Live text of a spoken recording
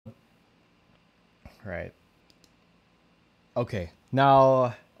Right. Okay.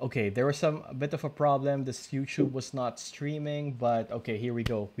 Now, okay, there was a bit of a problem. This YouTube was not streaming, but okay, here we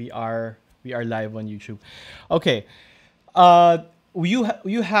go. We are live on YouTube. Okay. Uh,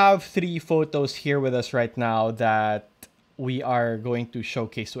 you have three photos here with us right now that we are going to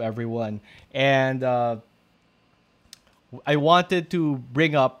showcase to everyone, and I wanted to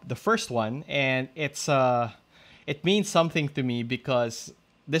bring up the first one, and it means something to me because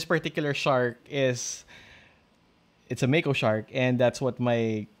this particular shark is it's a Mako shark, and that's what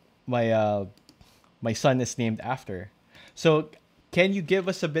my my son is named after. So, can you give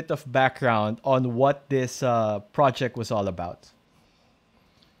us a bit of background on what this project was all about?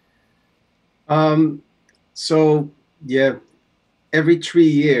 Um, so yeah, every 3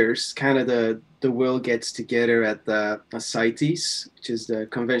 years, kind of the world gets together at the CITES, which is the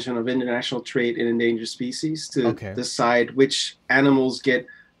Convention of International Trade in Endangered Species, to Okay. decide which animals get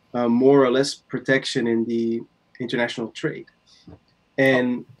more or less protection in the international trade. Oh,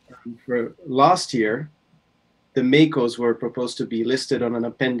 And for last year, the Makos were proposed to be listed on an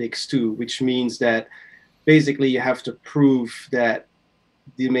Appendix II, which means that basically you have to prove that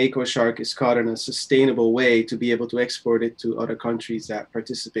the Mako shark is caught in a sustainable way to be able to export it to other countries that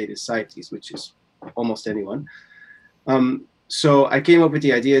participate in CITES, which is almost anyone. So I came up with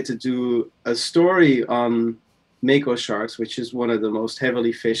the idea to do a story on Mako sharks, which is one of the most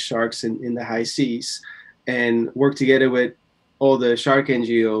heavily fished sharks in the high seas, and work together with all the shark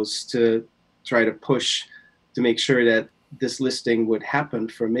NGOs to try to push to make sure that this listing would happen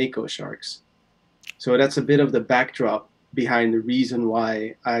for Mako sharks. So that's a bit of the backdrop behind the reason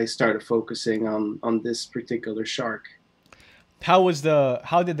why I started focusing on this particular shark. how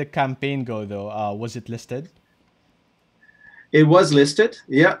did the campaign go though? Was it listed? It was listed,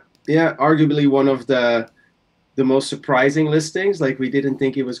 yeah, yeah, arguably one of the most surprising listings. Like we didn't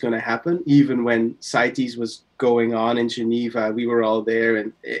think it was going to happen, even when CITES was going on in Geneva. We were all there,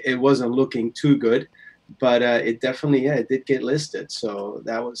 and it wasn't looking too good. But it definitely, yeah, it did get listed. So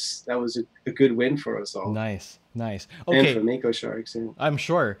that was a good win for us all, Nice, nice. and for Okay, Mako Sharks. Yeah. I'm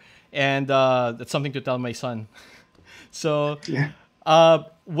sure, and that's something to tell my son. So, Yeah.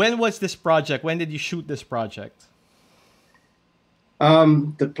 when was this project? When did you shoot this project?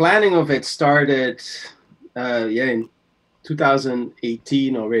 The planning of it started, yeah, in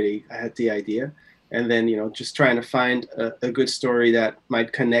 2018 already. I had the idea, and then just trying to find a good story that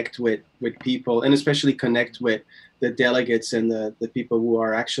might connect with people, and especially connect with the delegates and the people who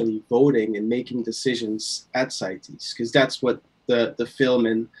are actually voting and making decisions at CITES, because that's what the film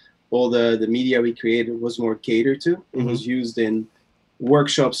and all the media we created was more catered to. It Mm-hmm. was used in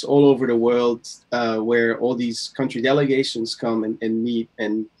workshops all over the world, where all these country delegations come and meet,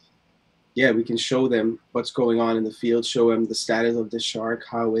 and yeah, we can show them what's going on in the field, show them the status of the shark,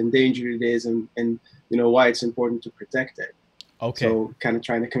 how endangered it is, and why it's important to protect it. Okay, So kind of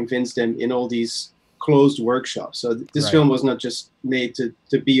trying to convince them in all these closed workshops. So this right. film was not just made to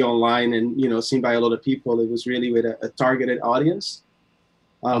be online and seen by a lot of people. It was really with a targeted audience.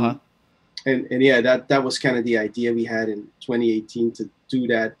 Uh huh. um, and yeah, that was kind of the idea we had in 2018, to do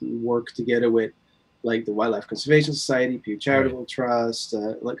that and work together with like the Wildlife Conservation Society, Pew Right. Charitable Trust,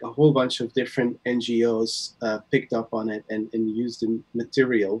 like a whole bunch of different NGOs picked up on it and used the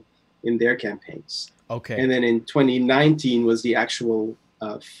material in their campaigns. Okay. And then in 2019 was the actual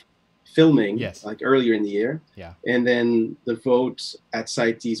filming, Yes. like earlier in the year. Yeah. And then the vote at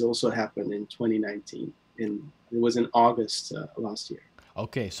CITES also happened in 2019. It was in August last year.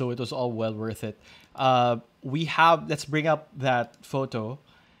 Okay. So it was all well worth it. Let's bring up that photo,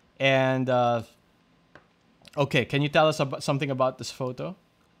 and okay, can you tell us about something about this photo?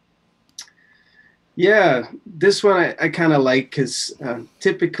 Yeah, this one I kind of like because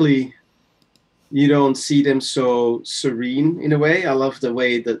typically you don't see them so serene in a way. I love the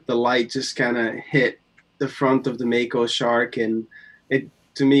way that the light just kind of hit the front of the Mako shark, and it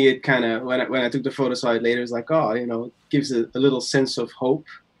to me it kind of when I took the photo saw it later, it's like, oh, it gives a little sense of hope.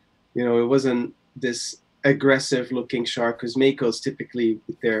 It wasn't this aggressive looking shark, because Makos typically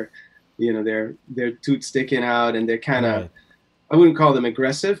with their tooth sticking out, and they're kind of, Right. I wouldn't call them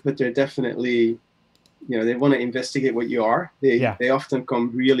aggressive, but they're definitely, they want to investigate what you are. They Yeah. they often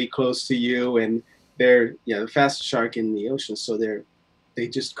come really close to you, and they're the fastest shark in the ocean, so they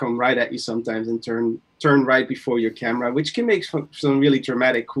just come right at you sometimes and turn right before your camera, which can make some really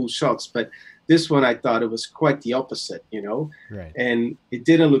dramatic, cool shots. But this one, I thought it was quite the opposite. Right. And it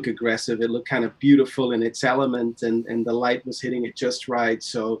didn't look aggressive. It looked kind of beautiful in its element, and the light was hitting it just right.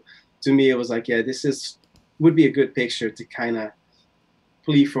 So to me, it was like, yeah, this is would be a good picture to kind of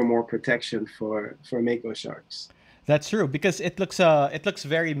plea for more protection for Mako sharks. That's true because it looks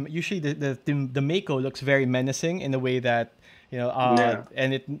very usually the Mako looks very menacing in a way that Yeah.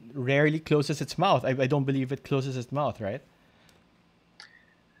 and it rarely closes its mouth. I don't believe it closes its mouth, right?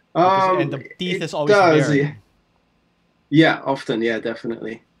 Because and the teeth It is always does. bared. Yeah, yeah, often. Yeah,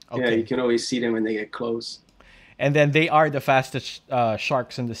 definitely. Yeah, you Okay, can always see them when they get close. and then they are the fastest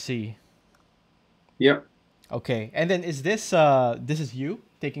sharks in the sea. Yep. Okay, and then is this is you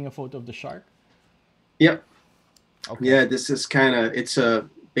taking a photo of the shark? Yep. Okay, Yeah, this is kind of it's a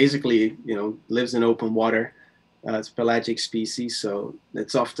basically lives in open water. It's a pelagic species, so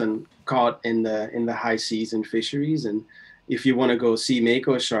it's often caught in the high seas and fisheries. And if you want to go see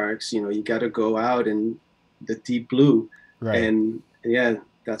Mako sharks, you got to go out in the deep blue, right. and yeah,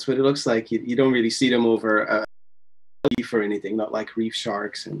 that's what it looks like. You don't really see them over a reef or anything, not like reef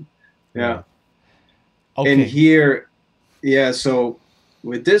sharks. And yeah, Right. and Okay. here, yeah, so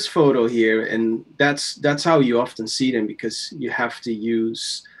with this photo here, and that's how you often see them, because you have to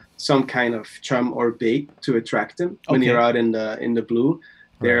use some kind of chum or bait to attract them when you're Okay. out in the blue. Right.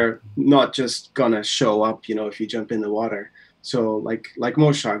 They're not just gonna show up, if you jump in the water. So like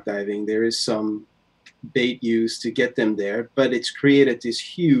most shark diving, there is some bait used to get them there, but it's created this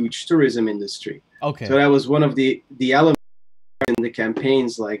huge tourism industry. So Okay. that was one of the elements in the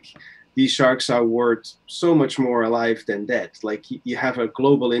campaigns. Like, these sharks are worth so much more alive than dead. Like, you have a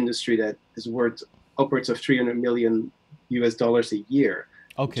global industry that is worth upwards of 300 million US dollars a year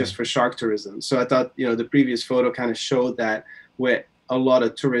just Okay. for shark tourism. So I thought, the previous photo kind of showed that, with a lot of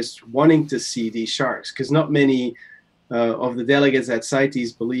tourists wanting to see these sharks, because not many of the delegates at CITES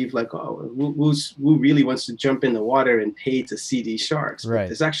believe, like, oh, who really wants to jump in the water and pay to see these sharks? But Right.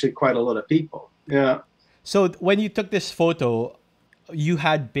 there's actually quite a lot of people. Yeah. So when you took this photo, you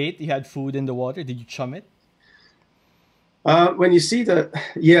had bait, you had food in the water. Did you chum it? When you see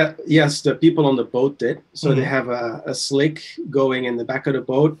yes, the people on the boat did. So they Mm-hmm. have a slick going in the back of the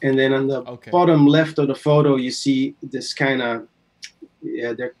boat, and then on the Okay. bottom left of the photo, you see this kind of,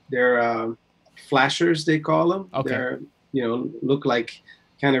 yeah, they're flashers, they call them. Okay. They're, look like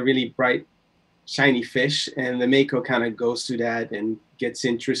kind of really bright, shiny fish, and the Mako kind of goes to that and gets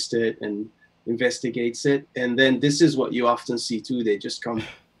interested and investigates it. And then this is what you often see too. They just come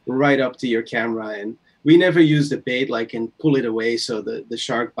right up to your camera, and we never use the bait like and pull it away so the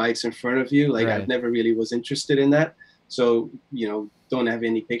shark bites in front of you. Like, I've Right. never really was interested in that. So, don't have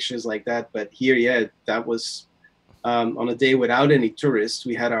any pictures like that. But here, yeah, that was on a day without any tourists.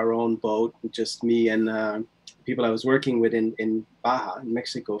 We had our own boat, just me and people I was working with in Baja, in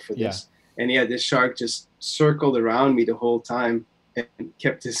Mexico, for Yeah. this. And yeah, this shark just circled around me the whole time and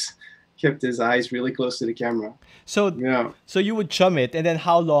kept his eyes really close to the camera. So Yeah. so you would chum it, and then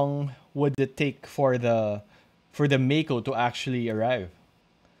how long would it take for the Mako to actually arrive?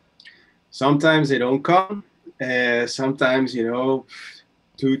 Sometimes they don't come. Sometimes,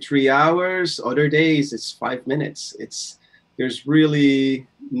 2-3 hours. Other days it's 5 minutes. There's really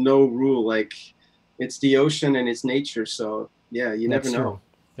no rule. Like, it's the ocean and it's nature. So yeah, you never That's true. know.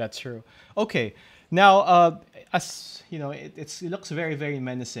 That's true. Okay. Now, as you know, it looks very, very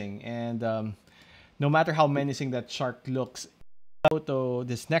menacing, and no matter how menacing that shark looks, photo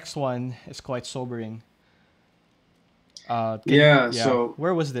this next one is quite sobering. Yeah. Yeah, So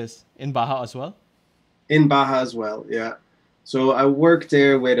where was this in Baja as well? in Baja as well. Yeah. So I worked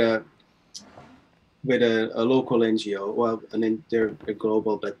there with a local NGO. Well, and then they're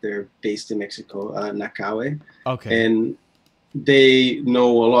global, but they're based in Mexico, Nacaue, Okay. and they know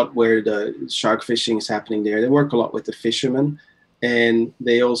a lot where the shark fishing is happening there. They work a lot with the fishermen, and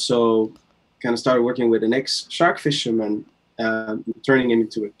they also kind of started working with an ex-shark fisherman, turning him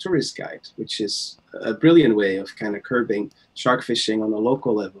into a tourist guide, which is a brilliant way of kind of curbing shark fishing on a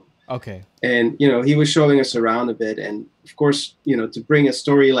local level. Okay. And he was showing us around a bit, and of course, to bring a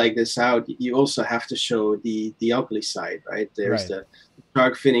story like this out, you also have to show the ugly side, right? There's Right. the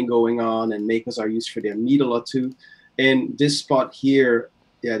shark finning going on, and makos are used for their meat a lot too. And this spot here,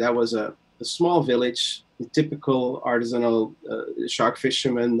 yeah, that was a small village, the typical artisanal shark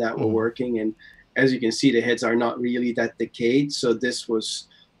fishermen that were Mhm. working. And as you can see, the heads are not really that decayed, so this was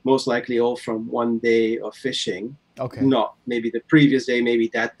most likely all from one day of fishing. Okay. Not maybe the previous day, maybe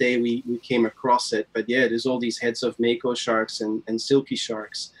that day we came across it. But yeah, there's all these heads of Mako sharks and silky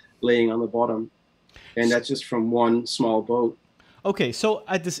sharks laying on the bottom. And S- that's just from one small boat. Okay, so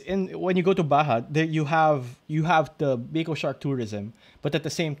at this in when you go to Baja, there you have the Mako shark tourism, but at the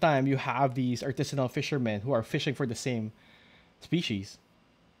same time you have these artisanal fishermen who are fishing for the same species.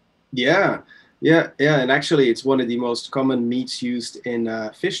 Yeah, yeah. And actually, it's one of the most common meats used in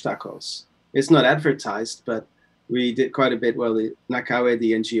fish tacos. It's not advertised, but we did quite a bit. Well, Nakawe,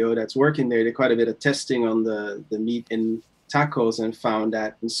 the NGO that's working there, did quite a bit of testing on the meat in tacos and found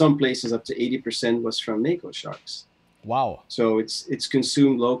that in some places up to 80% was from Mako sharks. Wow. So it's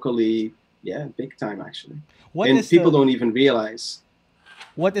consumed locally, yeah, big time actually. What And is people the don't even realize.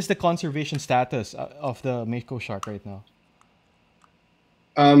 what is the conservation status of the Mako shark right now?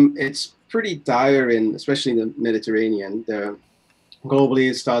 It's pretty dire in, especially in the Mediterranean. Globally,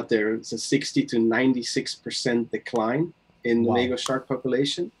 it's thought there's a 60 to 96% decline in the Wow. Mako shark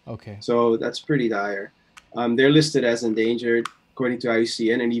population. Okay. So that's pretty dire. They're listed as endangered according to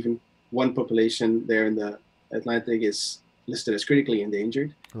IUCN, and even one population there in the Atlantic is listed as critically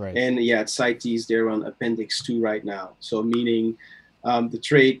endangered. Right. And yeah, at CITES, they're on Appendix II right now. So meaning the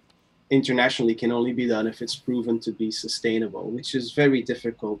trade internationally can only be done if it's proven to be sustainable, which is very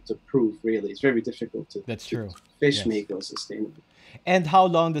difficult to prove, really. It's very difficult to, That's true. fish Yes. Mako sustainable. And how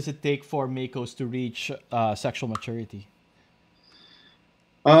long does it take for Makos to reach sexual maturity?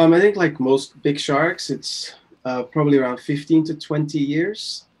 I think like most big sharks, it's probably around 15 to 20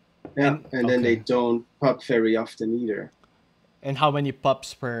 years. Yeah, and then they okay. don't pup very often either. And how many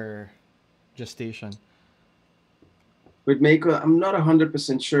pups per gestation? With Mako, I'm not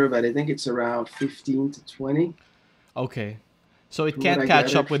 100% sure, but I think it's around 15 to 20. Okay. So it From what can't I catch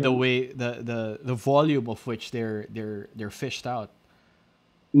gathered up with the from. way the volume of which they're fished out.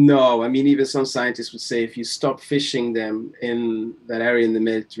 No, I mean, even some scientists would say if you stop fishing them in that area in the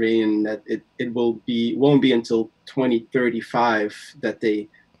Mediterranean, that it won't be until 2035 that they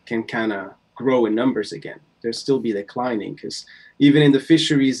can kind of grow in numbers again. They'll still be declining because even in the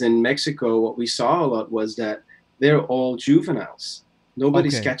fisheries in Mexico, what we saw a lot was that they're all juveniles.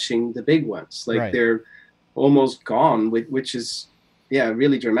 Nobody's Okay. catching the big ones. Like Right. they're almost gone, which is, yeah,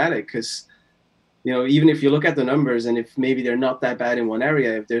 really dramatic because even if you look at the numbers and if maybe they're not that bad in one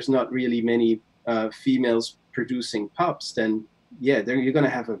area, if there's not really many females producing pups, then yeah, you're going to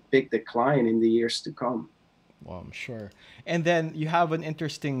have a big decline in the years to come. Well, I'm sure. And then you have an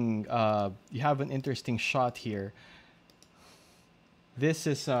interesting shot here. This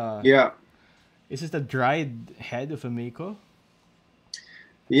is Yeah, this is the dried head of a Mako.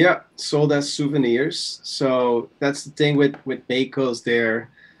 yeah, sold as souvenirs. So that's the thing with Makos, their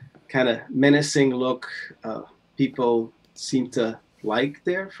kind of menacing look. People seem to like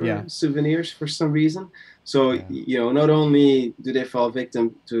there for Yeah. souvenirs for some reason. So Yeah. not only do they fall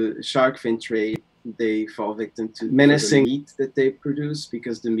victim to shark fin trade, they fall victim to menacing meat that they produce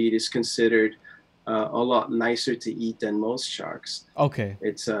because the meat is considered a lot nicer to eat than most sharks. Okay.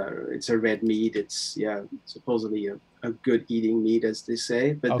 It's a red meat. It's supposedly a good eating meat, as they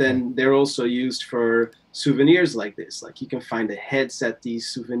say. But Okay. then they're also used for souvenirs like this. Like you can find the heads at these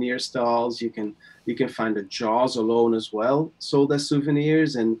souvenir stalls. You can find the jaws alone as well sold as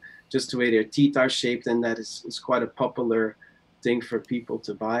souvenirs, and just the way their teeth are shaped, and that is quite a popular thing for people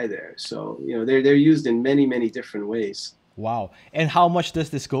to buy there. So they're used in many different ways. Wow. And how much does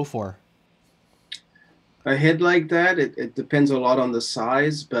this go for? A head like that, it depends a lot on the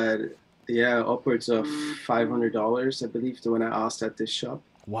size, but yeah, upwards of $500, I believe, the one I asked at this shop.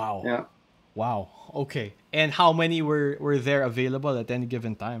 Wow. Yeah, Wow. Okay. And how many were there available at any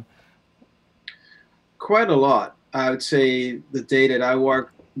given time? quite a lot. I would say the day that I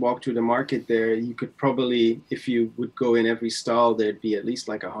walked through the market there, you could probably, if you would go in every stall, there'd be at least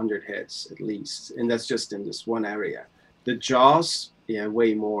like 100 heads at least, and that's just in this one area. The jaws, yeah,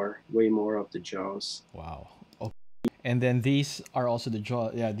 way more of the jaws. Wow. Okay. And then these are also the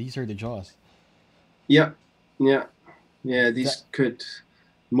jaws. Yeah, these are the jaws. Yeah, yeah, yeah. That These could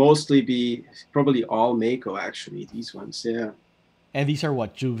mostly be probably all Mako actually. These ones, yeah. and these are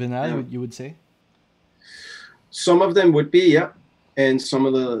what juvenile Yeah. you would say? Some of them would be, yeah, and some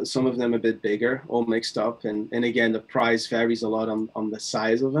of them a bit bigger, all mixed up, and again the price varies a lot on the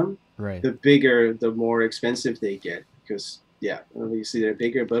size of them. Right. The bigger, the more expensive they get because yeah, obviously they're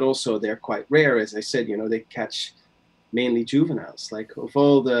bigger, but also they're quite rare. As I said, they catch mainly juveniles. Like of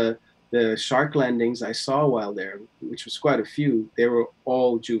all the shark landings I saw while there, which was quite a few, they were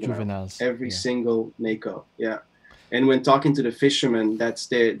all juvenile. Juveniles. Every Yeah. single Mako, yeah. And when talking to the fishermen,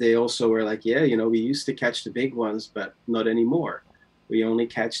 they also were like, yeah, we used to catch the big ones, but not anymore. We only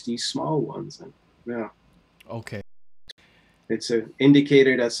catch these small ones. And yeah, Okay. it's an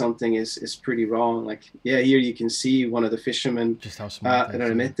indicator that something is pretty wrong. Like, yeah, here you can see one of the fishermen Just how small it that I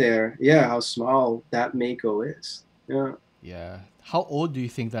is. met there. Yeah, how small that Mako is. Yeah. Yeah. How old do you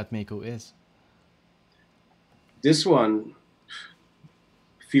think that Mako is? This one,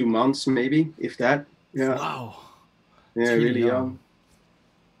 a few months maybe, if that. Yeah. Wow. Yeah, It's really really young.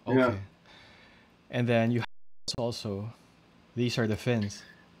 Okay. Yeah. And then you have also these are the fins.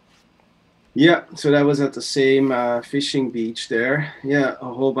 Yeah, so that was at the same fishing beach there. Yeah, a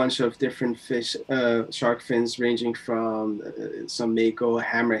whole bunch of different fish, shark fins, ranging from some Mako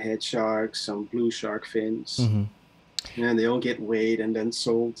hammerhead sharks, some blue shark fins, Mm-hmm. and they all get weighed and then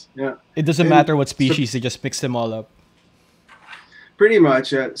sold. Yeah, It doesn't and matter what so species; they just mix them all up. pretty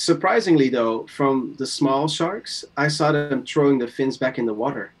much, surprisingly though, from the small sharks, I saw them throwing the fins back in the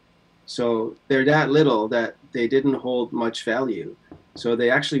water. So they're that little that they didn't hold much value. So they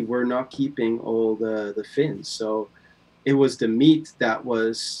actually were not keeping all the fins. So it was the meat that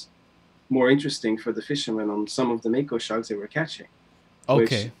was more interesting for the fishermen on some of the mako sharks they were catching,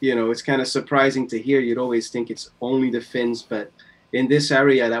 which, Okay. it's kind of surprising to hear. You'd always think it's only the fins, but in this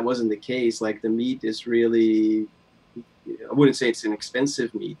area that wasn't the case. Like the meat is really, I wouldn't say it's an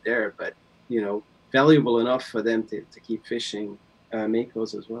expensive meat there, but valuable enough for them to keep fishing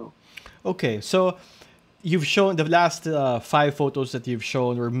makos as well. Okay. So you've shown the last five photos that you've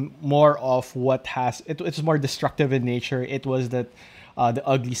shown were more of what has it's more destructive in nature. It was that the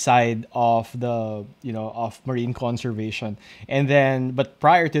ugly side of the of marine conservation, and then but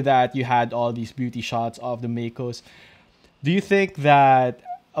prior to that you had all these beauty shots of the makos. Do you think that,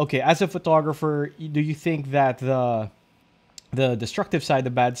 okay, as a photographer, do you think that the destructive side,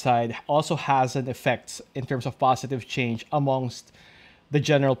 the bad side, also has an effect in terms of positive change amongst the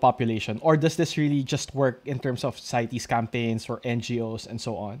general population, or does this really just work in terms of CITES campaigns or NGOs and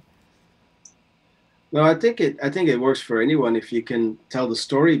so on? No, I think it works for anyone if you can tell the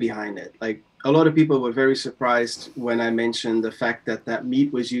story behind it. Like a lot of people were very surprised when I mentioned the fact that that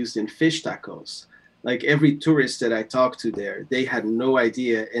meat was used in fish tacos. Like every tourist that I talked to there, they had no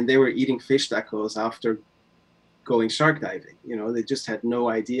idea, and they were eating fish tacos after going shark diving. They just had no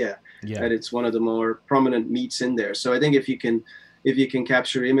idea Yeah. that it's one of the more prominent meats in there. So I think if you can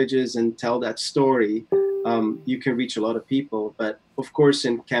capture images and tell that story, you can reach a lot of people. But of course,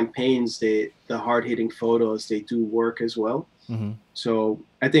 in campaigns, the hard hitting photos, they do work as well. Mm-hmm. So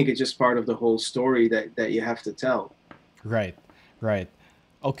I think it's just part of the whole story that you have to tell. Right. Right.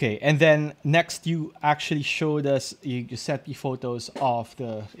 Okay. And then next, you actually showed us, you sent me photos of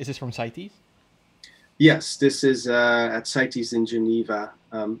the, is this from CITES? Yes, this is at CITES in Geneva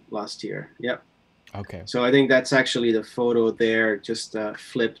last year. Yep. Okay. So I think that's actually the photo there, just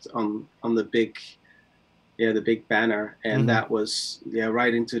flipped on the big banner, and Mm-hmm. that was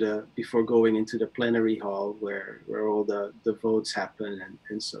right into the before going into the plenary hall where all the votes happen,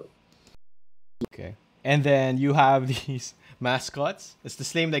 and so. Okay. And then you have these mascots. It's the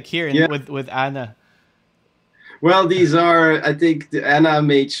same like here Yeah, with Anna. well, these are, I think Anna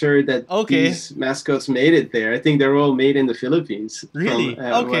made sure that Okay. these mascots made it there. I think they're all made in the Philippines from Really? what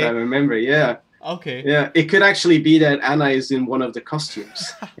I Okay. remember. Yeah, Okay. yeah, it could actually be that Anna is in one of the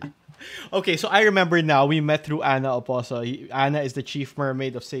costumes. Okay, so I remember now. We met through Anna Oposo. Anna is the chief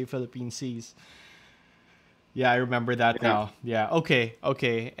mermaid of Save Philippine Seas. Yeah, I remember that Yeah. now. Yeah. Okay.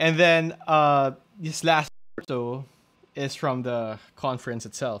 Okay. And then this last photo is from the conference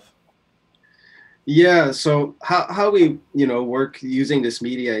itself. Yeah, so how we work using this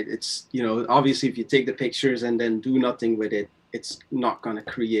media, it's obviously if you take the pictures and then do nothing with it, it's not going to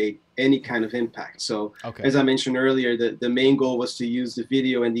create any kind of impact. So Okay. as I mentioned earlier, the main goal was to use the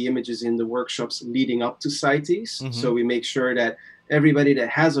video and the images in the workshops leading up to CITES. Mm-hmm. So we make sure that everybody that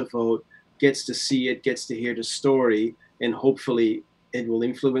has a vote gets to see it, gets to hear the story, and hopefully it will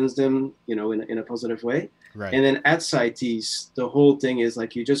influence them, in a positive way. Right. And then at CITES, the whole thing is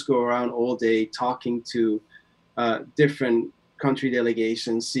like you just go around all day talking to different country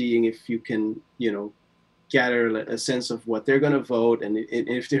delegations, seeing if you can, gather a sense of what they're going to vote, and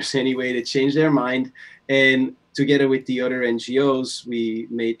if there's any way to change their mind. And together with the other NGOs, we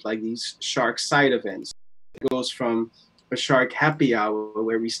made like these shark side events. It goes from a shark happy hour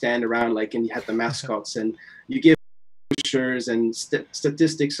where we stand around like, and you have the mascots, and you give pictures and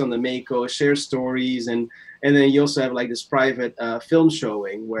statistics on the Mako, share stories, and then you also have like this private film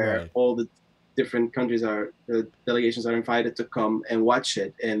showing where Right. all the different countries the delegations are invited to come and watch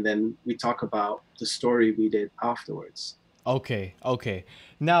it, and then we talk about the story we did afterwards. Okay. Okay.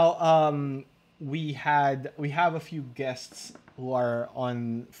 Now, we have a few guests who are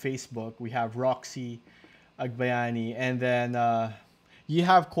on Facebook. We have Roxy Agbayani, and then you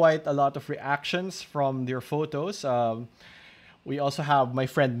have quite a lot of reactions from their photos. We also have my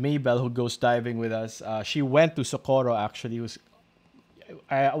friend Maybell who goes diving with us. She went to Socorro actually.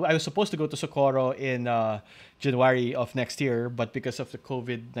 I was supposed to go to Socorro in January of next year, but because of the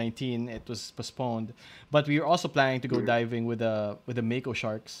COVID-19, it was postponed. But we were also planning to go Mhm. diving with the Mako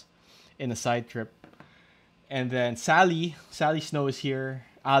Sharks in a side trip. And then Sally Snow is here.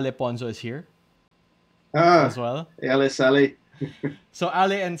 Ale Ponzo is here as Ah, well. Alice, Ali. So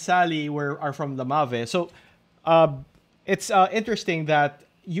Ale and Sally are from the Mave. So uh, it's interesting that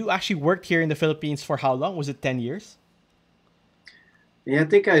you actually worked here in the Philippines for how long? Was it 10 years? Yeah, I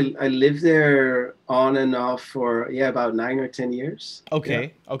think I lived there on and off for about 9 or 10 years. Yeah.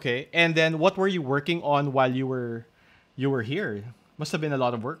 Okay, okay. And then what were you working on while you were here? Must have been a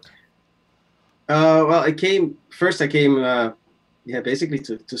lot of work. Well, I came basically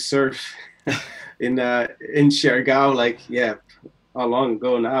to surf in Siargao, like how long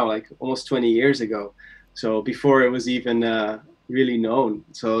ago now? Like almost 20 years ago. So before it was even really known.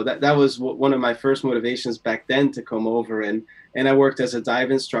 So that was one of my first motivations back then to come over, and I worked as a dive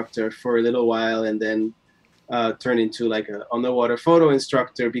instructor for a little while, and then turned into like an underwater photo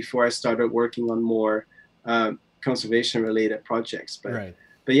instructor before I started working on more conservation related projects. Right.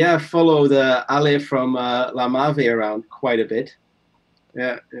 But yeah, I followed Ale from La Mave around quite a bit.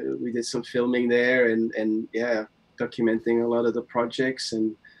 Yeah, we did some filming there, and yeah, documenting a lot of the projects,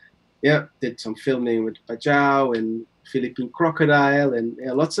 and yeah, did some filming with Bajau and Philippine Crocodile, and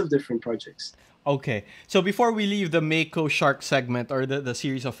yeah, lots of different projects. Okay. So before we leave the Mako Shark segment or the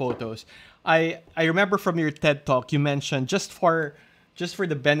series of photos, I remember from your TED talk you mentioned just for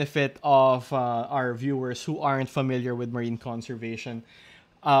the benefit of our viewers who aren't familiar with marine conservation,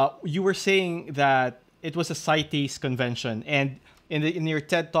 you were saying that it was a CITES convention, and in your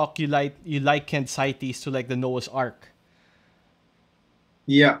TED talk you likened CITES to like the Noah's Ark.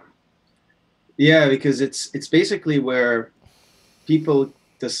 Yeah, yeah, because it's basically where people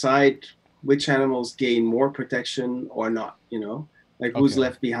decide which animals gain more protection or not, like who's Okay.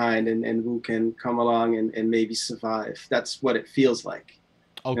 left behind, and who can come along and maybe survive. That's what it feels like.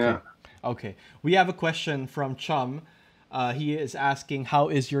 Yeah. Okay. Okay. We have a question from Chum. He is asking, "How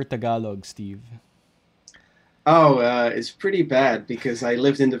is your Tagalog, Steve?" Oh, it's pretty bad because I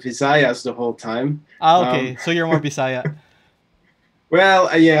lived in the Visayas the whole time. Okay. Um, So you're more Bisaya. well,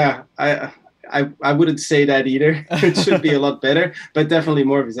 yeah, I wouldn't say that either. It should be a lot better, but definitely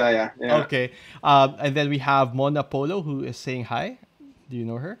more Visaya. Yeah. Okay. And then we have Mona Polo who is saying hi. Do you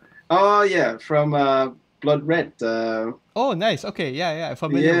know her? Oh, yeah, from Blood Red. Oh, nice. Okay. Yeah, yeah. I'm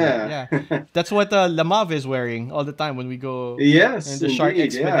familiar with that. Yeah. Yeah. That's what Lamav is wearing all the time when we go in Yes, the shark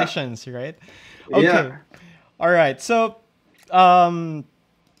indeed. Yeah. expeditions, right? Okay. Yeah. All right. Um,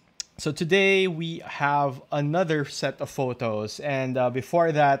 so today we have another set of photos, and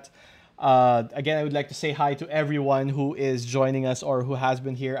before that, again, I would like to say hi to everyone who is joining us or who has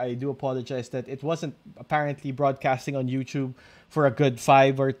been here. I do apologize that it wasn't apparently broadcasting on YouTube for a good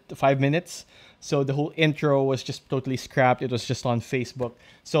 5 minutes. So the whole intro was just totally scrapped. It was just on Facebook.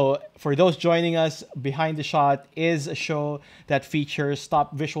 So for those joining us, Behind the Shot is a show that features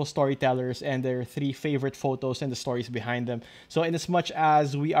top visual storytellers and their three favorite photos and the stories behind them. So in as much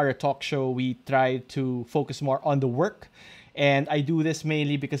as we are a talk show, we try to focus more on the work, and I do this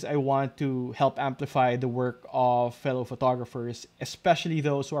mainly because I want to help amplify the work of fellow photographers, especially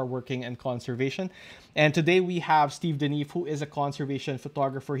those who are working in conservation. And today we have Steve De Neef, who is a conservation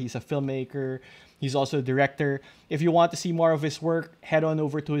photographer. He's a filmmaker. He's also a director. If you want to see more of his work, head on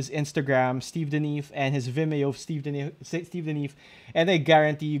over to his Instagram, Steve De Neef, and his Vimeo, Steve De Neef, and I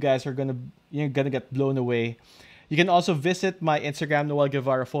guarantee you guys are gonna get blown away. You can also visit my Instagram, Noel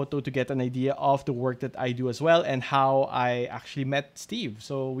Guevara Photo, to get an idea of the work that I do as well and how I actually met Steve.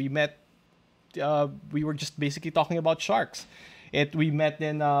 So we met, we were just basically talking about sharks. We met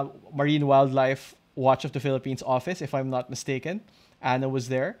in Marine Wildlife Watch of the Philippines office, if I'm not mistaken. Anna was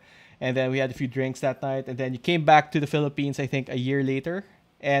there. And then we had a few drinks that night. And then you came back to the Philippines, I think, a year later.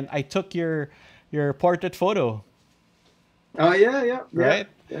 And I took your portrait photo, Oh, yeah, yeah, yeah. right?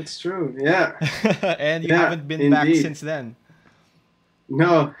 That's true. Yeah. And you Yeah, haven't been back indeed. since then.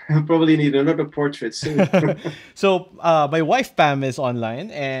 No, I probably need another portrait soon. So my wife Pam is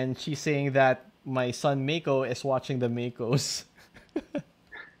online, and she's saying that my son Mako is watching the Makos.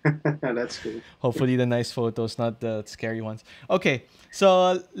 That's cool. Hopefully the nice photos, not the scary ones. Okay,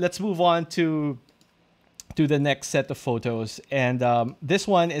 so let's move on to the next set of photos, and this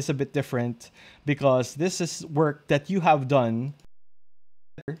one is a bit different because this is work that you have done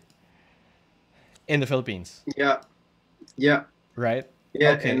in the Philippines, Yeah, yeah, right?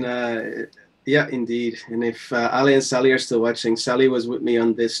 yeah, and Okay, yeah, indeed. And if Ali and Sally are still watching, Sally was with me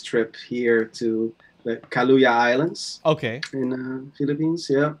on this trip here to the Kaluya Islands okay, in Philippines.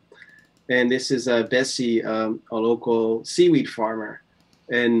 Yeah, and this is Bessie, a local seaweed farmer,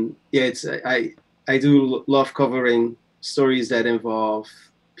 and yeah, it's I do love covering stories that involve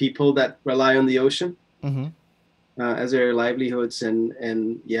people that rely on the ocean mm-hmm. as their livelihoods,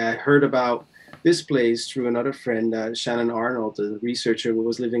 and yeah, I heard about this place through another friend, Shannon Arnold, a researcher who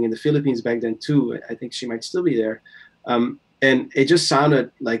was living in the Philippines back then too. I think she might still be there. and it just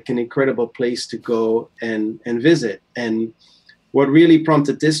sounded like an incredible place to go and visit. And what really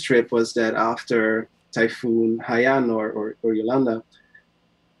prompted this trip was that after Typhoon Haiyan or Yolanda,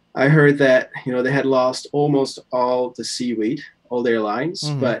 I heard that, you know, they had lost almost all the seaweed, all their lines,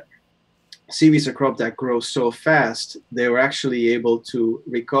 Mm-hmm. but seaweed's a crop that grows so fast, they were actually able to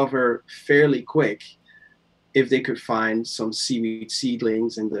recover fairly quick if they could find some seaweed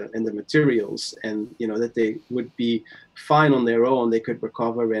seedlings and the materials, and you know that they would be fine on their own. They could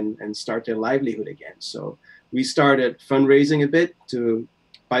recover and start their livelihood again. So we started fundraising a bit to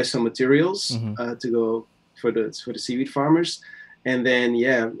buy some materials Mm-hmm. to go for the seaweed farmers. And then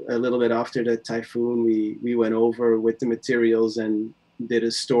yeah, a little bit after the typhoon, we went over with the materials and did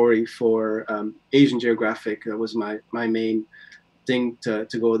a story for Asian Geographic. That was my main thing to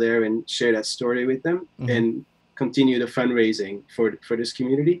go there and share that story with them Mm-hmm. and continue the fundraising for this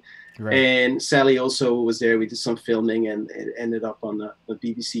community. Right. And Sally also was there. We did some filming and it ended up on the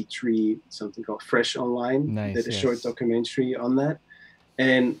BBC Three, something called Fresh Online. Nice. Did a short Yes. documentary on that.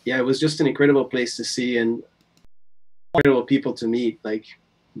 And yeah, it was just an incredible place to see and incredible people to meet. Like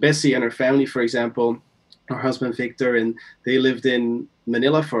Bessie and her family, for example, her husband Victor, and they lived in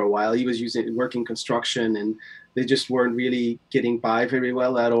Manila for a while. He was working construction, and they just weren't really getting by very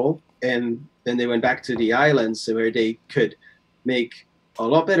well at all. And then they went back to the islands where they could make a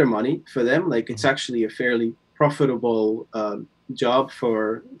lot better money for them. Like it's Mm-hmm. actually a fairly profitable job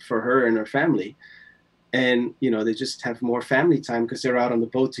for her and her family. And you know they just have more family time because they're out on the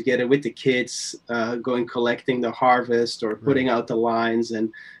boat together with the kids, going collecting the harvest or Right. putting out the lines. And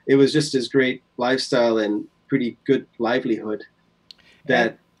it was just this great lifestyle and pretty good livelihood And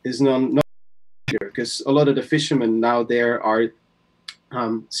that is not here, because a lot of the fishermen now there are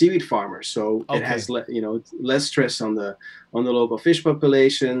seaweed farmers, so it okay. has you know less stress on the local fish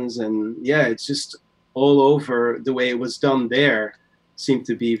populations. And yeah, it's just all over the way it was done there seemed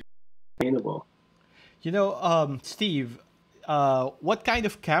to be sustainable. You know, Steve, what kind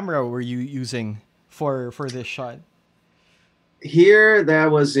of camera were you using for this shot? Here, that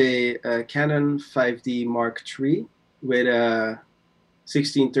was a Canon 5D Mark III with a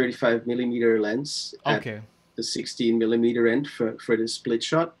 16-35 millimeter lens at Okay. the 16 millimeter end for the split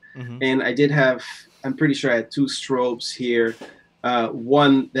shot. Mm-hmm. And I did have, I'm pretty sure I had two strobes here.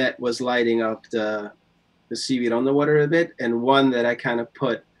 One that was lighting up the seaweed on the water a bit, and one that I kind of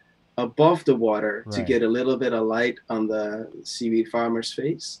put above the water to Right. get a little bit of light on the seaweed farmer's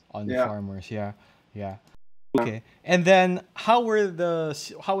face. On the Yeah. farmers, yeah, yeah. Okay. And then how were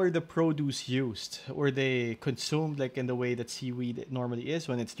the produce used? Were they consumed like in the way that seaweed normally is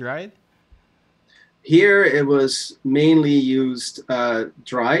when it's dried? Here it was mainly used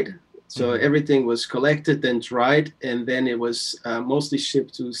dried. So Mm-hmm. everything was collected, then dried, and then it was mostly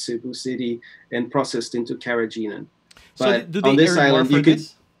shipped to Cebu City and processed into carrageenan. So But do on they this earn more island, for you could,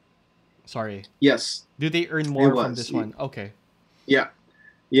 this? Sorry. yes, Do they earn it more from was. this one? Okay. Yeah,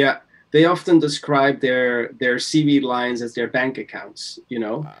 yeah. They often describe their seaweed lines as their bank accounts, you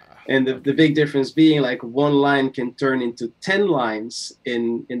know. And the Okay. big difference being like one line can turn into 10 lines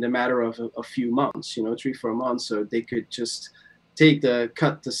in the matter of a few months, you know, 3 4 months. So they could just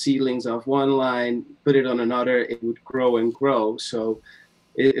cut the seedlings off one line, put it on another, it would grow and grow. So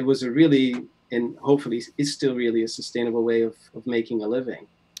it was a really, and hopefully it's still really a sustainable way of making a living.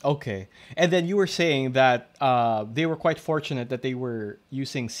 Okay. And then you were saying that they were quite fortunate that they were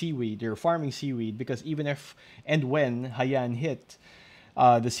using seaweed, they were farming seaweed, because even if and when Haiyan hit,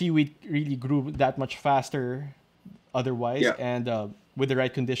 the seaweed really grew that much faster otherwise, Yeah. and with the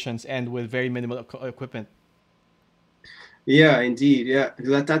right conditions and with very minimal equipment. Yeah, indeed. Yeah,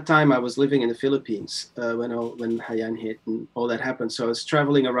 because at that time I was living in the Philippines when Haiyan hit and all that happened. So I was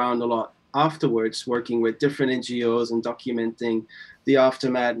traveling around a lot afterwards, working with different NGOs and documenting the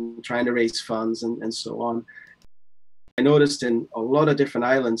aftermath and trying to raise funds and so on. I noticed in a lot of different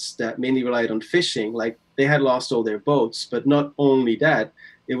islands that mainly relied on fishing, like they had lost all their boats. But not only that,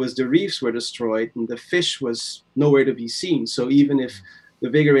 it was the reefs were destroyed and the fish was nowhere to be seen. So even if the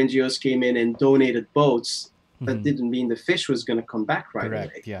bigger NGOs came in and donated boats, that Hmm. didn't mean the fish was going to come back right away.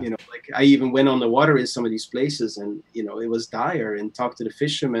 Correct. Yeah. You know, like I even went on the water in some of these places and, you know, it was dire, and talked to the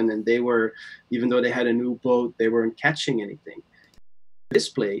fishermen, and they were, even though they had a new boat, they weren't catching anything. This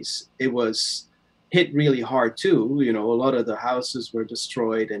place, it was hit really hard too. You know, a lot of the houses were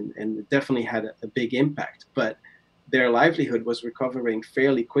destroyed, and it definitely had a big impact. But their livelihood was recovering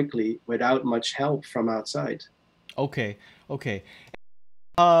fairly quickly without much help from outside. Okay. Okay.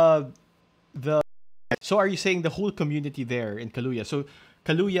 Uh, the So are you saying the whole community there in Kaluya? So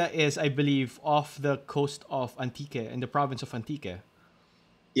Kaluya is, I believe, off the coast of Antique in the province of Antique.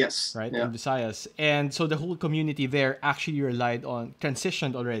 Yes. right, Yeah. in Visayas. And so the whole community there actually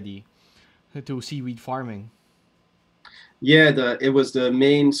transitioned already to seaweed farming. Yeah, it was the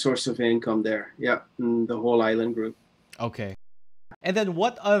main source of income there. Yeah, the whole island group. Okay. And then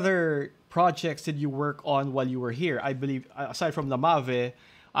what other projects did you work on while you were here? I believe, aside from the Mave,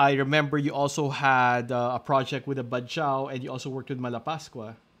 I remember you also had a project with the Badjao and you also worked with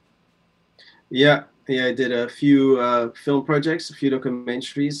Malapascua. Yeah, yeah, I did a few film projects, a few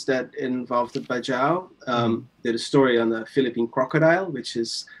documentaries that involved the Bajau. Mm-hmm. Did a story on the Philippine crocodile, which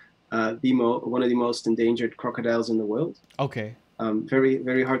is one of the most endangered crocodiles in the world. Okay. Very,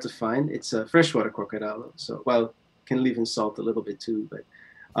 very hard to find. It's a freshwater crocodile, so well, can live in salt a little bit too. But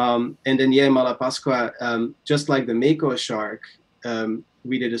and then yeah, Malapascua, just like the Mako shark,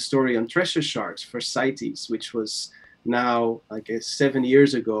 we did a story on treasure sharks for CITES, which was now I guess 7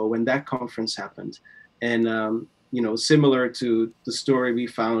 years ago when that conference happened, and similar to the story we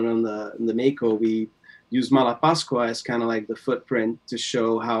found on the Mako, we used Malapascua as kind of like the footprint to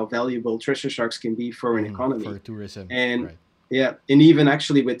show how valuable treasure sharks can be for an Mm-hmm. For economy. tourism. And Right. yeah, and even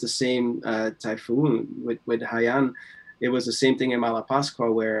actually with the same typhoon with Haiyan, it was the same thing in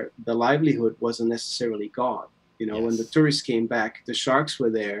Malapascua where the livelihood wasn't necessarily gone. When the Yes. tourists came back, the sharks were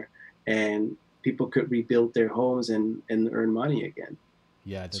there, and people could rebuild their homes and earn money again.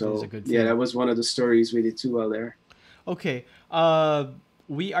 Yeah, that is a So good yeah, thing. that was one of the stories we did too well there. Okay.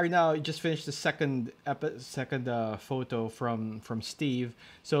 We are now just finished the second photo from Steve.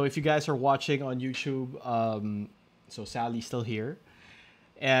 So if you guys are watching on YouTube, so Sally's still here.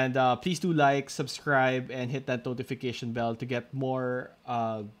 And please do like, subscribe, and hit that notification bell to get more.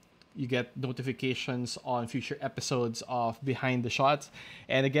 You get notifications on future episodes of Behind the Shots.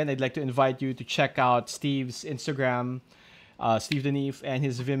 And again, I'd like to invite you to check out Steve's Instagram, Steve De Neef, and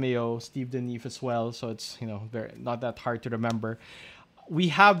his Vimeo, Steve De Neef as well. So it's very not that hard to remember. We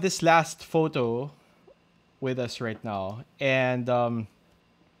have this last photo with us right now, and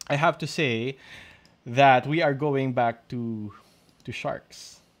I have to say that we are going back to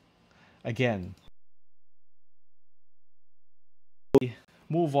sharks again.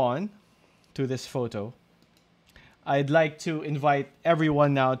 Move on to this photo. I'd like to invite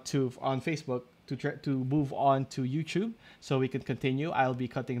everyone now to on Facebook to move on to YouTube so we can continue. I'll be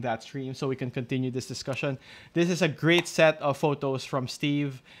cutting that stream so we can continue this discussion. This is a great set of photos from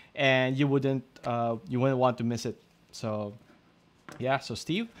Steve, and you wouldn't want to miss it. So yeah, so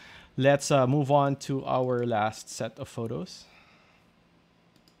Steve, let's move on to our last set of photos.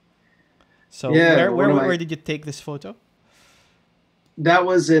 So Yeah, where one where of where my did you take this photo? that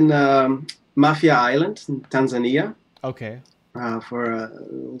was in Mafia Island in Tanzania. Okay. For a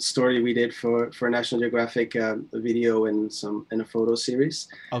story we did for National Geographic, a video and a photo series.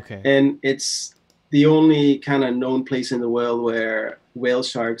 Okay. And it's the only kind of known place in the world where whale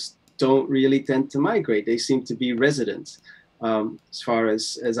sharks don't really tend to migrate. They seem to be residents, as far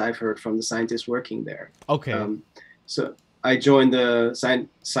as I've heard from the scientists working there. Okay. So I joined the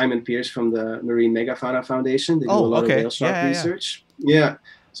Simon Pierce from the Marine Megafauna Foundation. They do a Oh, lot of okay. whale shark Yeah, yeah, yeah. research. Yeah.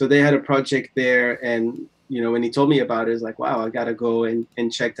 So they had a project there, and when he told me about it, it's like, wow, I gotta go and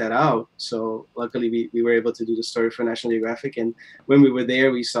check that out. So luckily we were able to do the story for National Geographic, and when we were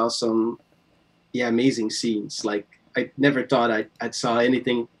there, we saw some amazing scenes. Like I never thought I'd saw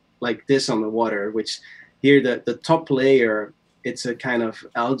anything like this on the water. Which here the top layer, it's a kind of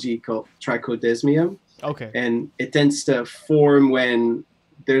algae called trichodesmium, Okay. and it tends to form when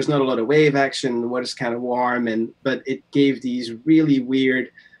there's not a lot of wave action. The water's kind of warm, but it gave these really weird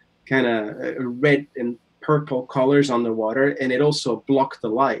kind of red and purple colors on the water, and it also blocked the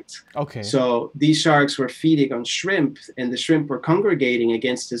light. Okay. So these sharks were feeding on shrimp, and the shrimp were congregating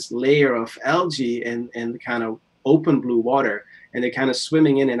against this layer of algae and kind of open blue water, and they're kind of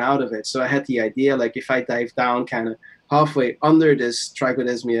swimming in and out of it. So I had the idea, like if I dive down kind of halfway under this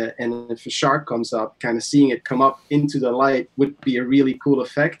trichodesmia, and if a shark comes up, kind of seeing it come up into the light would be a really cool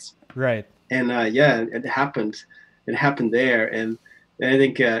effect. Right. And yeah, it happened. It happened there, and I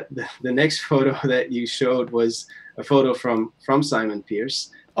think the next photo that you showed was a photo from Simon Pierce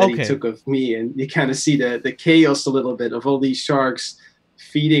that he Okay. took of me, and you kind of see the chaos a little bit of all these sharks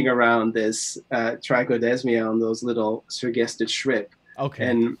feeding around this trichodesmia on those little surgested shrimp. Okay.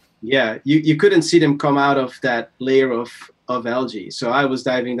 And yeah, you couldn't see them come out of that layer of algae. So I was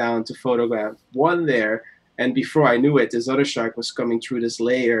diving down to photograph one there, and before I knew it, this other shark was coming through this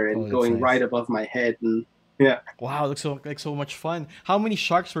layer and Oh, that's going nice. right above my head. And yeah. Wow, looks so much fun. How many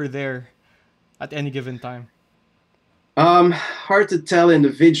sharks were there at any given time? Hard to tell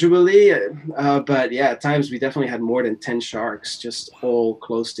individually, but yeah, at times we definitely had more than 10 sharks just all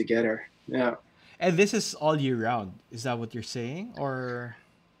close together. Yeah. And this is all year round. Is that what you're saying? Or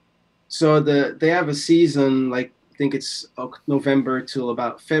So they have a season, like I think it's November till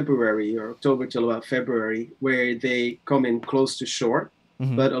about February, or October till about February, where they come in close to shore.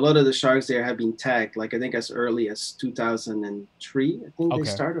 Mm-hmm. But a lot of the sharks there have been tagged, like I think as early as 2003, I think they Okay.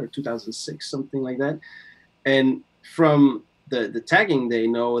 started, or 2006, something like that. And from the tagging, they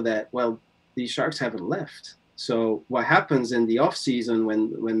know that, well, these sharks haven't left. So what happens in the off season,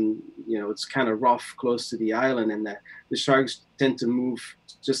 when it's kind of rough close to the island, and that the sharks tend to move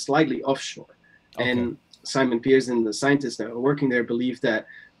just slightly offshore. Okay. And Simon Pearson, the scientists that are working there, believe that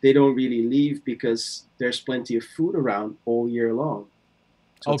they don't really leave because there's plenty of food around all year long.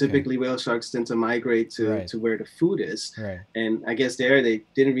 So Okay. typically whale sharks tend to migrate Right. to where the food is. Right. And I guess there they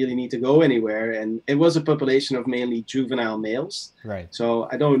didn't really need to go anywhere. And it was a population of mainly juvenile males. Right. So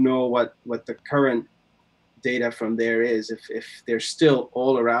I don't know what the current data from there is, if they're still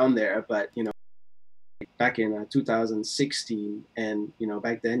all around there. But, back in 2016, and,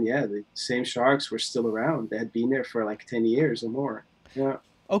 back then, yeah, the same sharks were still around. They had been there for like 10 years or more. Yeah.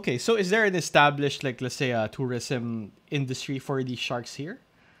 Okay. So is there an established, like, let's say, a tourism industry for these sharks here?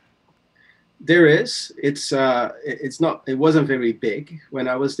 There is. It's not. It wasn't very big when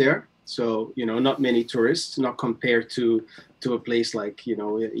I was there. So not many tourists. Not compared to a place like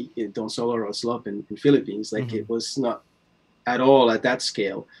Don Solo or Slop in Philippines. Like Mm-hmm. it was not at all at that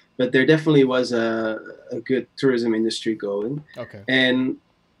scale. But there definitely was a good tourism industry going. Okay. And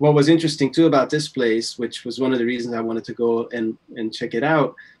what was interesting too about this place, which was one of the reasons I wanted to go and check it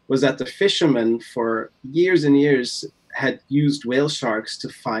out, was that the fishermen for years and years had used whale sharks to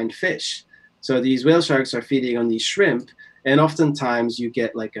find fish. So these whale sharks are feeding on these shrimp, and oftentimes you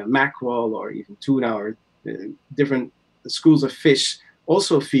get like a mackerel or even tuna, or different schools of fish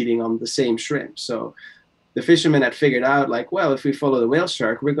also feeding on the same shrimp. So the fishermen had figured out, like, well, if we follow the whale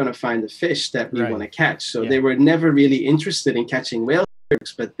shark, we're going to find the fish that we want to Right. catch. So Yeah. they were never really interested in catching whale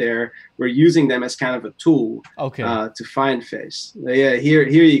sharks, but we're using them as kind of a tool Okay. to find fish. Yeah, here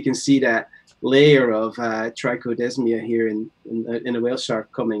you can see that layer of trichodesmia here in a whale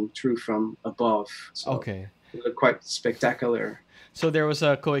shark coming through from above. So Okay. it looked quite spectacular. So there was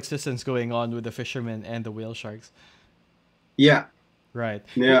a coexistence going on with the fishermen and the whale sharks. Yeah, Right.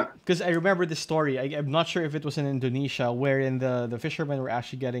 yeah. Because I remember this story. I'm not sure if it was in Indonesia, wherein the fishermen were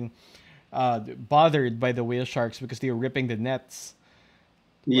actually getting bothered by the whale sharks because they were ripping the nets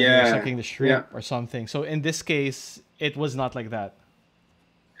when they were Yeah, sucking the yeah. shrimp or something. So in this case, it was not like that.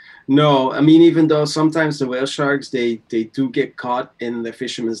 No, I mean, even though sometimes the whale sharks, they do get caught in the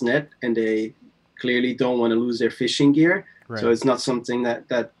fisherman's net, and they clearly don't want to lose their fishing gear. So Right. it's not something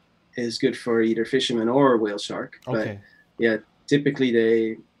that is good for either fisherman or whale shark. But Okay. yeah,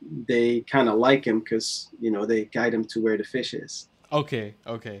 typically they kind of like him because they guide him to where the fish is. Okay.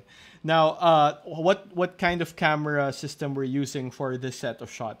 Okay. Now, what kind of camera system we're using for this set of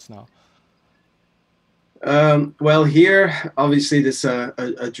shots now? Well, here obviously this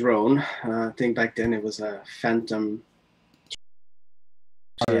a drone. I think back then it was a Phantom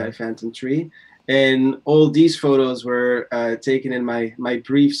All AI right. Phantom 3. And all these photos were taken in my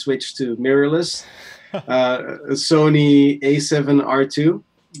brief switch to mirrorless, Sony A7R2.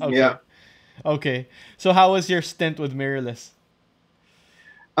 Yeah. Okay. Okay. So how was your stint with mirrorless?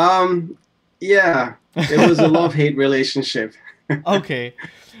 Um, yeah, it was a love-hate relationship. Okay.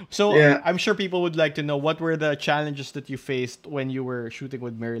 So Yeah. I'm sure people would like to know what were the challenges that you faced when you were shooting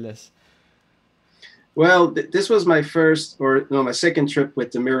with mirrorless. Well, this was my first, or no, my second trip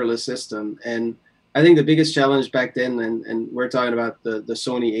with the mirrorless system. And I think the biggest challenge back then, and we're talking about the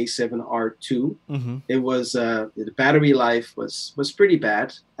Sony A7R2, Mm-hmm. it was the battery life was pretty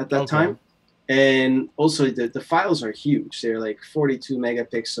bad at that Okay. time. And also the files are huge. They're like 42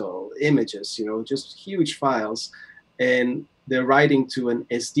 megapixel images, just huge files. And they're writing to an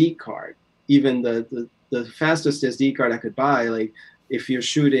SD card. Even the fastest SD card I could buy, like if you're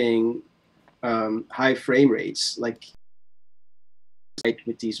shooting high frame rates, like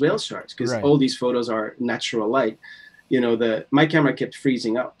with these whale sharks, because Right. all these photos are natural light. My camera kept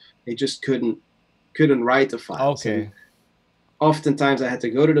freezing up. It just couldn't write the files, and Okay. oftentimes I had to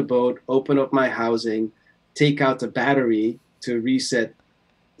go to the boat, open up my housing, take out the battery to reset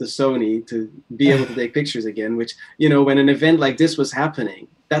the Sony to be able to take pictures again. Which when an event like this was happening,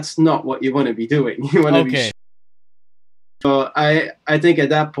 that's not what you want to be doing. You want to be Okay. So I think at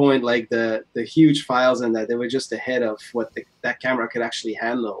that point, like the huge files and that, they were just ahead of what that camera could actually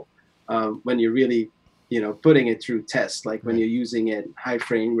handle when you're really putting it through tests, like when Right. you're using it high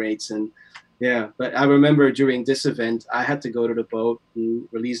frame rates. And yeah, but I remember during this event I had to go to the boat and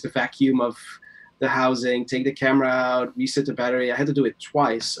release the vacuum of the housing, take the camera out, reset the battery. I had to do it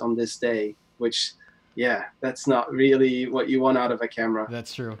twice on this day, which yeah, that's not really what you want out of a camera.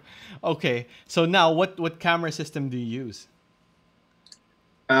 That's true. Okay, so now what camera system do you use?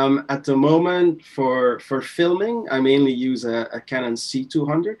 At the moment, for filming, I mainly use a Canon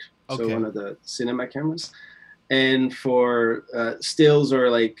C200, so Okay. one of the cinema cameras. And for stills or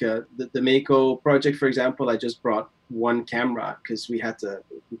like the Mako project, for example, I just brought one camera because we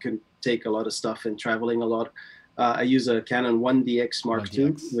couldn't take a lot of stuff and traveling a lot. I use a Canon 1DX Mark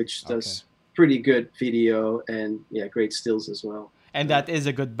II, 1DX. which Okay. does pretty good video and yeah, great stills as well. And that is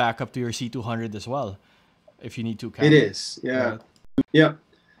a good backup to your C200 as well, if you need two It cameras, is, yeah, right? yeah,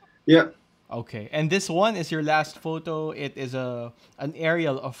 yeah. Okay. And this one is your last photo. It is an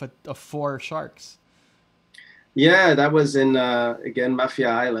aerial of four sharks. Yeah, that was in again Mafia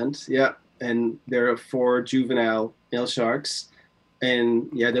Island. Yeah, and there are four juvenile male sharks, and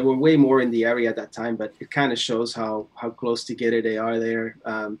yeah, there were way more in the area at that time. But it kind of shows how close together they are there,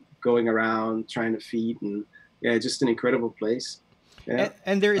 going around trying to feed, and yeah, just an incredible place. Yeah,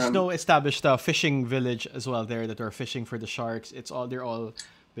 And there is um, no established fishing village as well there that are fishing for the sharks. They're all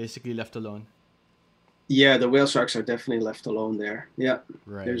basically left alone. yeah, the whale sharks are definitely left alone there. Yeah,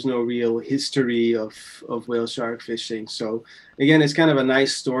 Right. there's no real history of whale shark fishing. So again, it's kind of a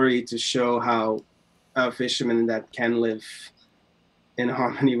nice story to show how fishermen that can live in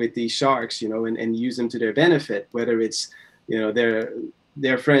harmony with these sharks, and use them to their benefit, whether it's,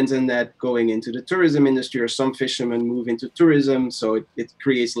 their friends in that going into the tourism industry, or some fishermen move into tourism. So it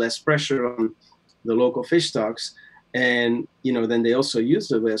creates less pressure on the local fish stocks. And, then they also use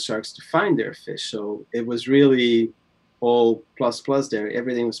the whale sharks to find their fish. So it was really all plus plus there.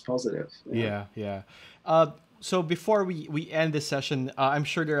 Everything was positive. Yeah. Yeah, yeah. Uh, so before we end this session, I'm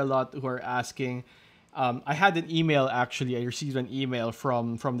sure there are a lot who are asking. I had an email actually. I received an email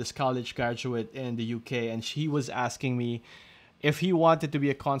from this college graduate in the UK, and she was asking me if he wanted to be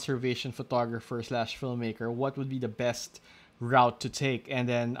a conservation photographer slash filmmaker, what would be the best route to take? And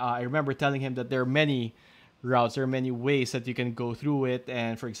then I remember telling him that there are many routes, there are many ways that you can go through it.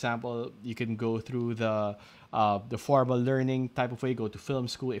 And for example, you can go through the formal learning type of way, go to film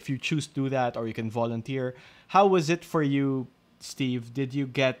school if you choose to do that, or you can volunteer. How was it for you, Steve? Did you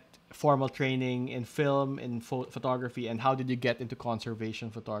get formal training in film, in photography, and how did you get into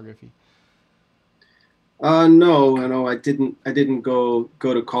conservation photography? No, no, I didn't go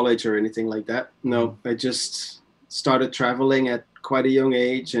to college or anything like that. Mm-hmm. No, I just started traveling at quite a young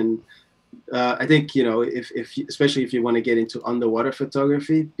age, and I think, especially if you want to get into underwater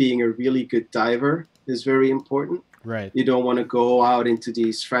photography, being a really good diver is very important. Right. You don't want to go out into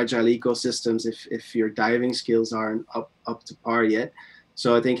these fragile ecosystems if your diving skills aren't up to par yet.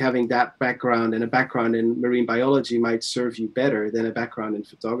 So I think having that background and a background in marine biology might serve you better than a background in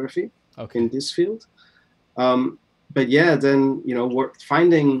photography in Okay. this field. But yeah, then,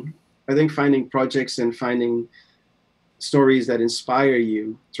 I think finding projects and finding stories that inspire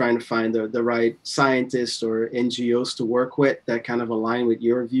you, trying to find the right scientists or NGOs to work with that kind of align with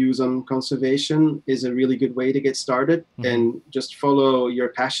your views on conservation is a really good way to get started. Mm-hmm. And just follow your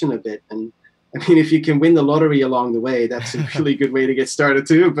passion a bit. And I mean, if you can win the lottery along the way, that's a really good way to get started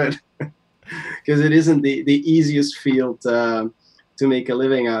too. But because it isn't the easiest field to make a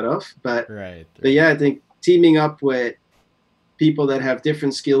living out of. Right, But right. yeah, I think teaming up with people that have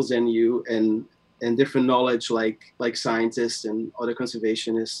different skills than you, and different knowledge, like scientists and other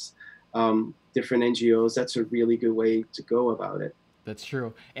conservationists, different NGOs, that's a really good way to go about it. That's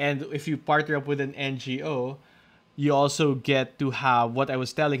true. And if you partner up with an NGO, you also get to have what I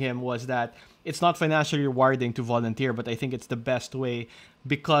was telling him was that it's not financially rewarding to volunteer, but I think it's the best way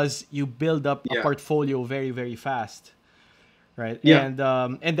because you build up a Yeah, portfolio very, very fast. Right, yeah,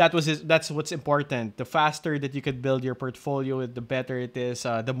 and that's what's important. The faster that you could build your portfolio, the better it is.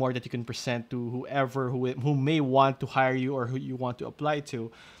 The more that you can present to whoever who may want to hire you or who you want to apply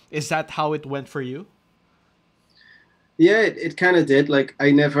to. Is that how it went for you? yeah. It kind of did. Like,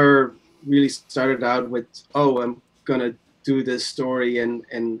 I never really started out with, oh, I'm gonna do this story and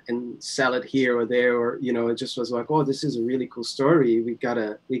sell it here or there, or it just was like, oh, this is a really cool story. We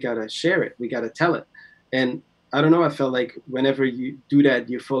gotta share it. We gotta tell it. And I don't know. I felt like whenever you do that,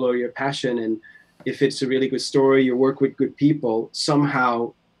 you follow your passion, and if it's a really good story, you work with good people.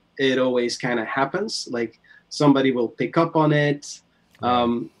 Somehow, it always kind of happens. Like, somebody will pick up on it,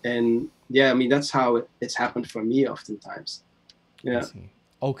 Right. and yeah, I mean, that's how it's happened for me oftentimes. I Yeah. see.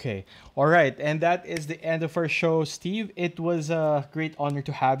 Okay. All right. And that is the end of our show, Steve. It was a great honor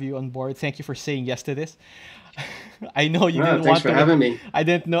to have you on board. Thank you for saying yes to this. I know you didn't Thanks want for to. having me. I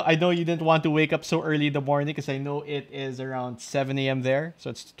didn't know. I know you didn't want to wake up so early in the morning because I know it is around 7 a.m. there, so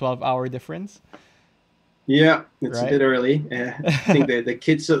it's 12-hour difference. Yeah, it's a right? bit early. I think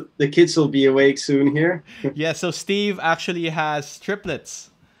the kids will be awake soon here. Yeah, so Steve actually has triplets,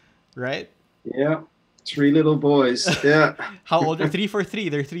 right? Yeah, three little boys. Yeah, How old are 3 for 3?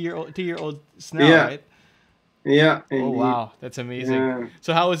 They're 3-year-olds now, yeah, right? yeah, Oh indeed. wow, that's amazing. Yeah.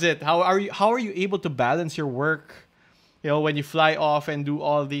 So how is it? How are you able to balance your work? You know, when you fly off and do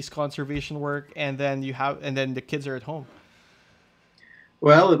all these conservation work, and then the kids are at home.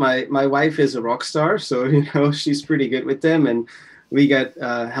 Well, my wife is a rock star, so you know she's pretty good with them, and we get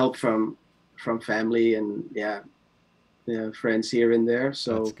help from family and yeah, friends here and there. That's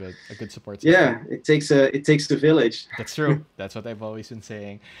So good. A good support system. yeah, it takes a village. That's true. That's what I've always been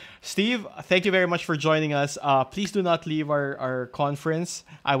saying. Steve, thank you very much for joining us. Please do not leave our conference.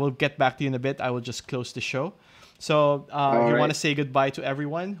 I will get back to you in a bit. I will just close the show. So if All you want to right, say goodbye to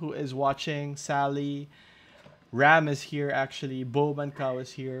everyone who is watching, Sally, Ram is here actually, Bo Mancao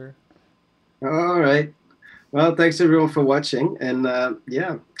is here. all right. Well, thanks everyone for watching, and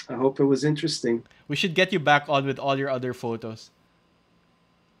yeah, I hope it was interesting. We should get you back on with all your other photos.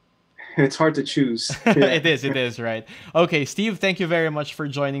 It's hard to choose. Yeah. It is, right? Okay, Steve, thank you very much for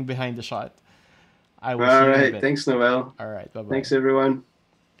joining Behind the Shot. I will see All you in a right. bit. Thanks, Noel. All right, bye bye. Thanks, everyone.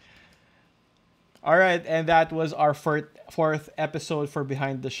 All right, and that was our fourth episode for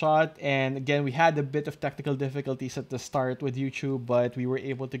Behind the Shot. And again, we had a bit of technical difficulties at the start with YouTube, but we were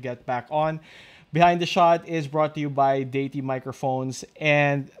able to get back on. Behind the Shot is brought to you by Deity microphones.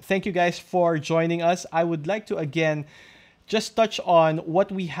 And thank you guys for joining us. I would like to again just touch on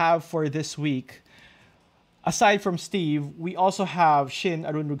what we have for this week. Aside from Steve, we also have Shin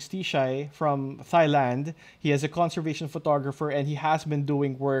Arunrugstishai from Thailand. He is a conservation photographer and he has been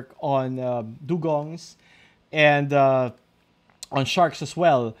doing work on dugongs and on sharks as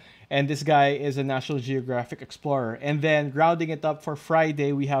well. And this guy is a National Geographic explorer. And then rounding it up for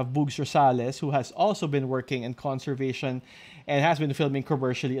Friday, we have Bugs Rosales, who has also been working in conservation and has been filming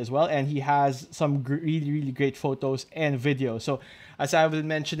commercially as well. And he has some really, really great photos and videos. So, as I've been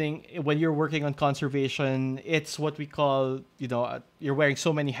mentioning, when you're working on conservation, it's what we call, you're wearing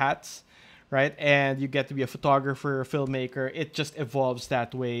so many hats, right? And you get to be a photographer, a filmmaker. It just evolves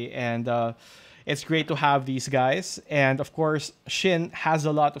that way. And, it's great to have these guys. And of course, Shin has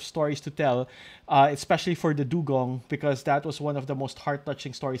a lot of stories to tell, especially for the dugong, because that was one of the most heart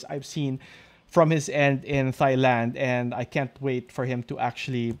touching stories I've seen from his end in Thailand. And I can't wait for him to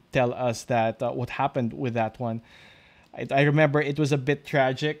actually tell us that what happened with that one. I remember it was a bit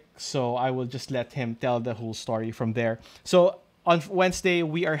tragic, so I will just let him tell the whole story from there. So on Wednesday,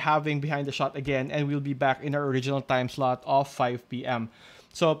 we are having Behind the Shot again, and we'll be back in our original time slot of 5 p.m.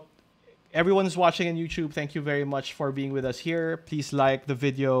 So everyone who's watching on YouTube, thank you very much for being with us here. Please like the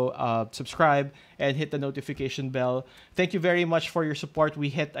video, subscribe, and hit the notification bell. Thank you very much for your support. We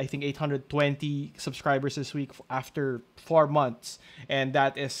hit, I think, 820 subscribers this week after 4 months, and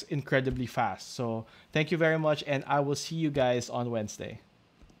that is incredibly fast. So thank you very much, and I will see you guys on Wednesday.